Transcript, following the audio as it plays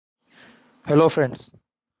Hello, friends.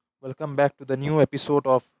 Welcome back to the new episode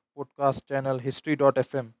of podcast channel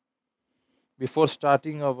History.fm. Before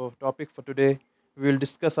starting our topic for today, we will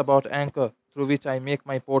discuss about Anchor, through which I make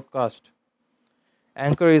my podcast.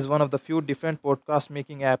 Anchor is one of the few different podcast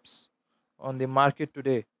making apps on the market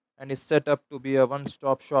today and is set up to be a one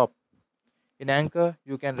stop shop. In Anchor,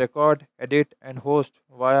 you can record, edit, and host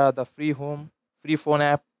via the free phone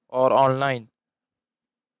app, or online.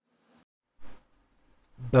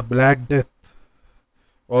 The Black Death,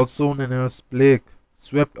 also known as plague,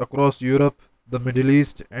 swept across Europe, the Middle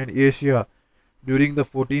East, and Asia during the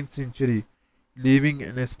 14th century, leaving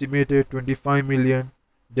an estimated 25 million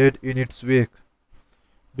dead in its wake.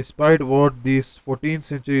 Despite what these 14th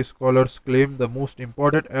century scholars claim, the most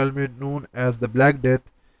important ailment known as the Black Death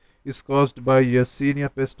is caused by Yersinia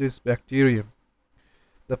pestis bacterium.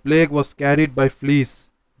 The plague was carried by fleas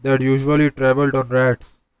that usually traveled on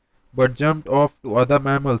rats, but jumped off to other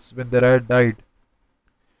mammals when the rat died.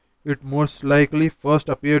 It most likely first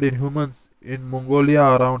appeared in humans in Mongolia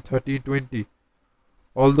around 1320,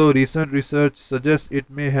 although recent research suggests it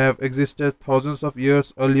may have existed thousands of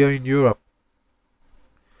years earlier in Europe.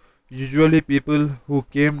 Usually, people who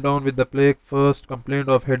came down with the plague first complained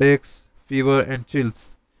of headaches, fever, and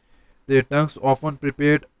chills. Their tongues often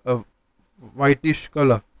prepared a whitish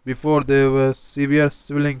color before there were severe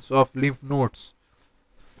swellings of lymph nodes.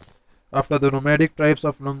 After the nomadic tribes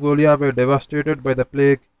of Mongolia were devastated by the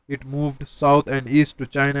plague, it moved south and east to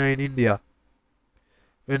China and India.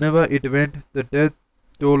 Whenever it went, the death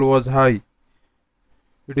toll was high.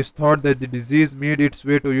 It is thought that the disease made its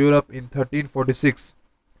way to Europe in 1346.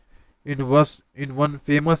 In one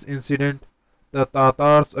famous incident, the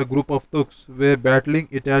Tatars, a group of Turks, were battling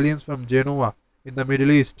Italians from Genoa in the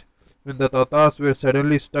Middle East when the Tatars were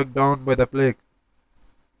suddenly struck down by the plague.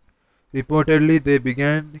 Reportedly, they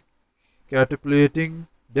began catapulting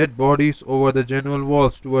dead bodies over the Genoan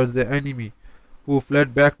walls towards the enemy, who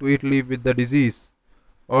fled back to Italy with the disease.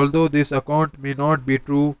 Although this account may not be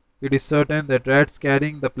true, it is certain that rats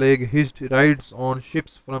carrying the plague hitched rides on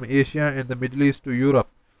ships from Asia and the Middle East to Europe.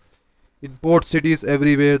 In port cities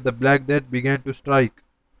everywhere, the Black Death began to strike.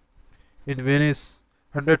 In Venice,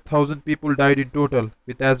 100,000 people died in total,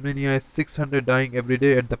 with as many as 600 dying every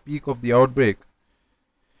day at the peak of the outbreak.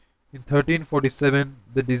 In 1347,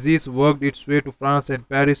 the disease worked its way to France, and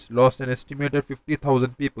Paris lost an estimated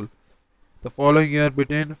 50,000 people. The following year,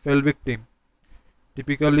 Britain fell victim.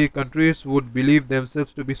 Typically, countries would believe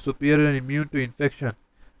themselves to be superior and immune to infection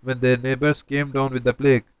when their neighbors came down with the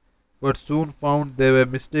plague, but soon found they were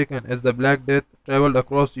mistaken as the Black Death traveled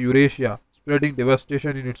across Eurasia, spreading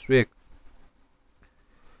devastation in its wake.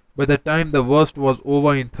 By the time the worst was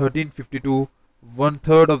over in 1352, one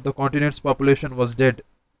third of the continent's population was dead.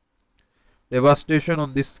 Devastation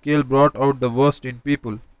on this scale brought out the worst in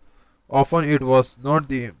people. Often it was not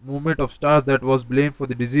the movement of stars that was blamed for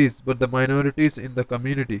the disease, but the minorities in the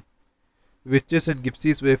community. Witches and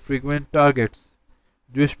gypsies were frequent targets.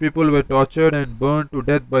 Jewish people were tortured and burned to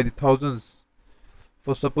death by the thousands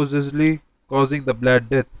for supposedly causing the Black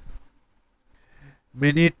Death.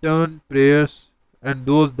 Many turned prayers, and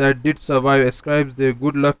those that did survive ascribed their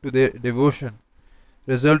good luck to their devotion,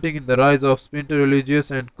 resulting in the rise of splinter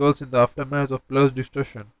religions and cults in the aftermath of plus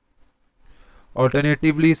destruction.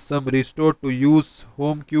 Alternatively, some resorted to use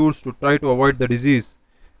home cures to try to avoid the disease,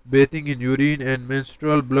 bathing in urine and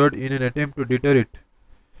menstrual blood in an attempt to deter it.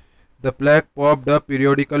 The plague popped up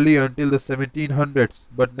periodically until the 1700s,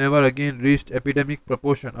 but never again reached epidemic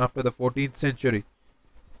proportion after the 14th century.